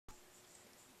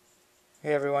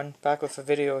Hey everyone, back with a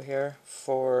video here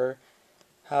for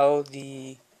how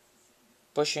the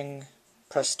bushing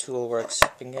press tool works.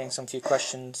 Been getting some few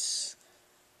questions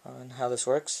on how this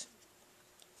works,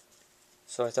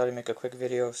 so I thought I'd make a quick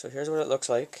video. So here's what it looks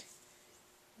like.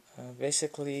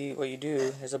 Basically what you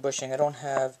do is a bushing. I don't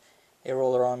have a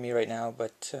roller on me right now,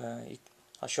 but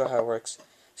I'll show how it works.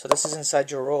 So this is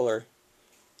inside your roller,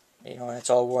 and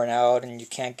it's all worn out and you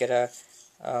can't get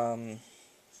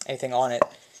anything on it.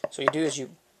 So what you do is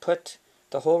you put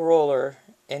the whole roller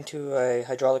into a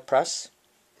hydraulic press,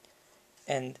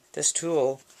 and this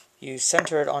tool, you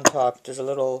center it on top. There's a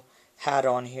little hat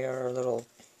on here, or a little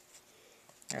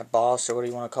boss, or what do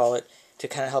you want to call it, to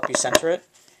kind of help you center it.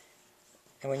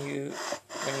 And when you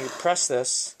press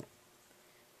this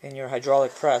in your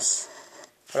hydraulic press,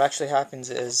 what actually happens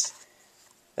is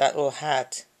that little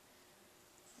hat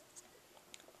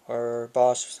or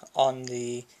boss on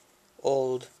the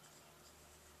old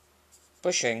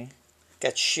bushing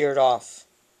gets sheared off,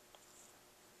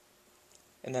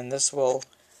 and then this will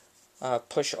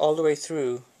push all the way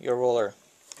through your roller.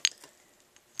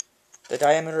 The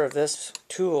diameter of this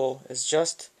tool is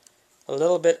just a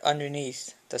little bit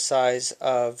underneath the size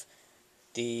of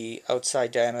the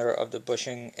outside diameter of the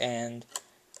bushing and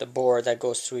the bore that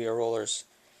goes through your rollers.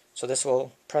 So this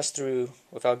will press through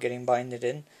without getting binded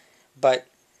in, but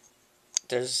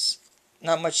there's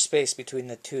not much space between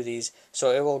the two of these,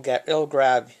 so it'll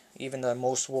grab even the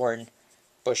most worn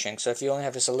bushing. So if you only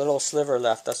have just a little sliver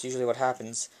left, that's usually what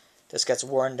happens. This gets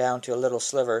worn down to a little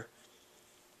sliver,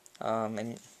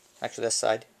 and actually this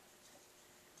side.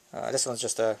 This one's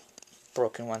just a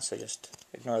broken one, so just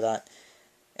ignore that.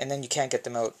 And then you can't get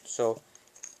them out. So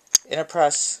in a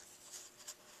press,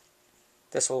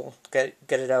 this will get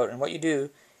it out. And what you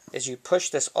do is you push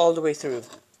this all the way through,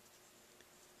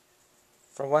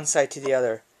 from one side to the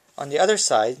other. On the other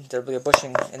side, there'll be a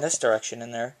bushing in this direction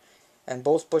in there, and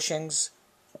both bushings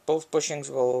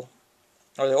will,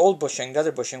 or the old bushing, the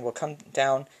other bushing will come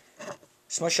down,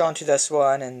 smush onto this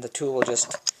one, and the tool will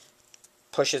just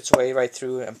push its way right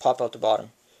through and pop out the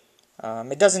bottom.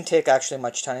 It doesn't take actually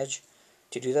much tonnage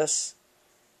to do this.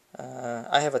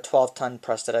 I have a 12-ton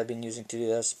press that I've been using to do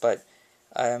this, but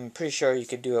I'm pretty sure you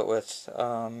could do it with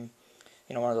one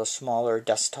of those smaller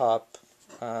desktop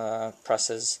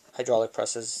presses, hydraulic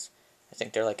presses. I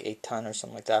think they're like 8-ton or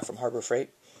something like that from Harbor Freight,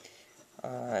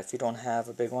 if you don't have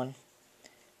a big one,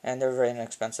 and they're very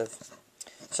inexpensive.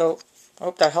 So I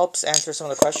hope that helps answer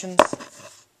some of the questions.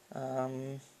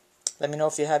 Let me know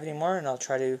if you have any more, and I'll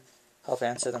try to help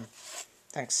answer them.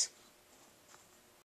 Thanks.